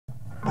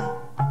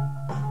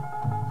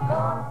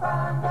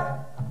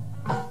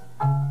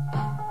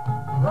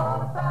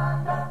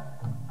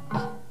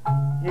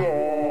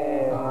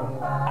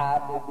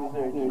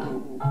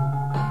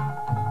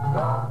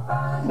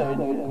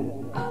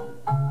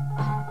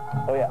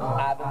Oh yeah,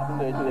 I've been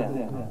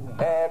searching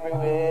every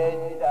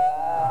which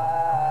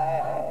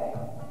way.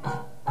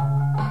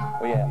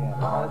 Oh yeah,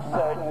 I'm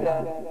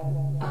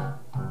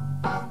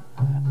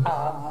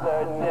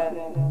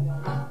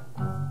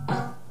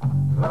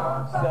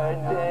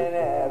searching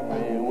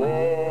every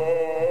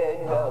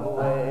which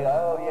way.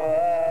 Oh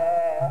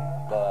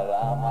yeah, but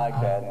I'm like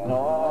that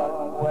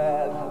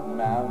northwest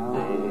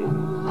mountain.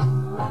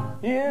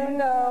 You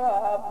know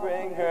I'll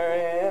bring her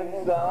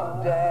in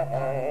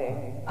someday.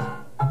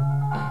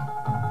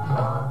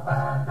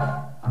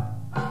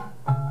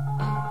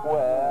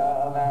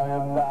 Well, now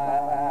if I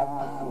have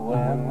to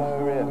swim a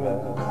river,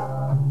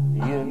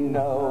 you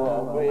know I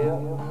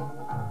will.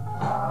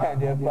 And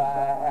if I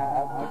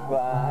have to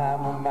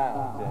climb a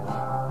mountain,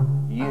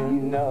 you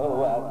know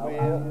I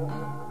will.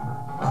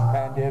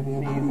 And if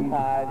she's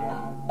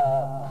hiding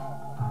up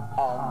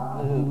on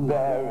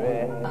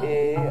Blueberry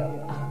Hill,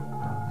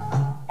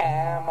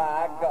 am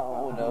I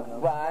gonna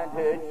find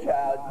her,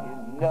 child? You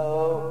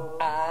know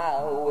I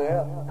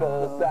will,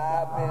 'cause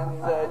I've been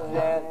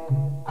searching.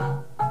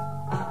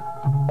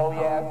 Oh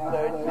yeah,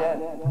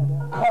 searching.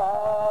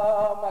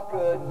 Oh my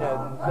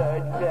goodness,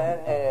 searching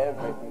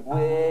every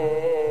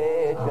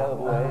which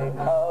way.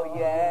 Oh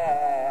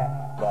yeah,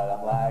 but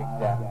I'm like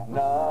that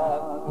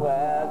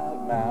northwest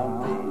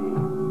mountain.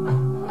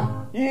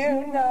 You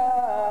know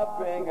I'll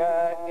bring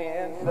her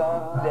in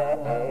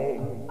someday.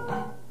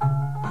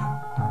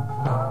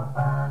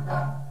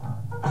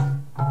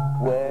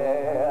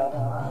 Well,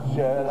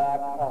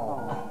 Sherlock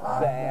Holmes,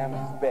 Sam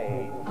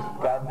Spade,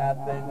 got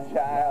nothing,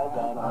 child,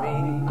 on me.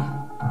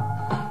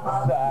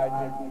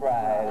 Sergeant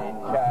Friday,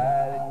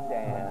 Charlie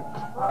Chan,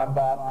 and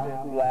Boston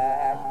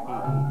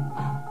Blackie.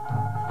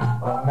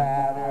 No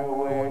matter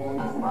where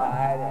she's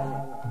hiding,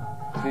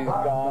 she's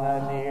gonna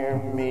near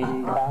me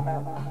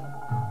coming.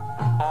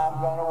 I'm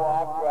gonna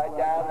walk right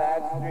down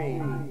that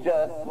street,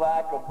 just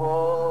like a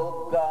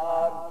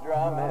bulldog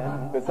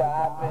drumming, 'cause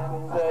I've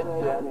been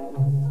searching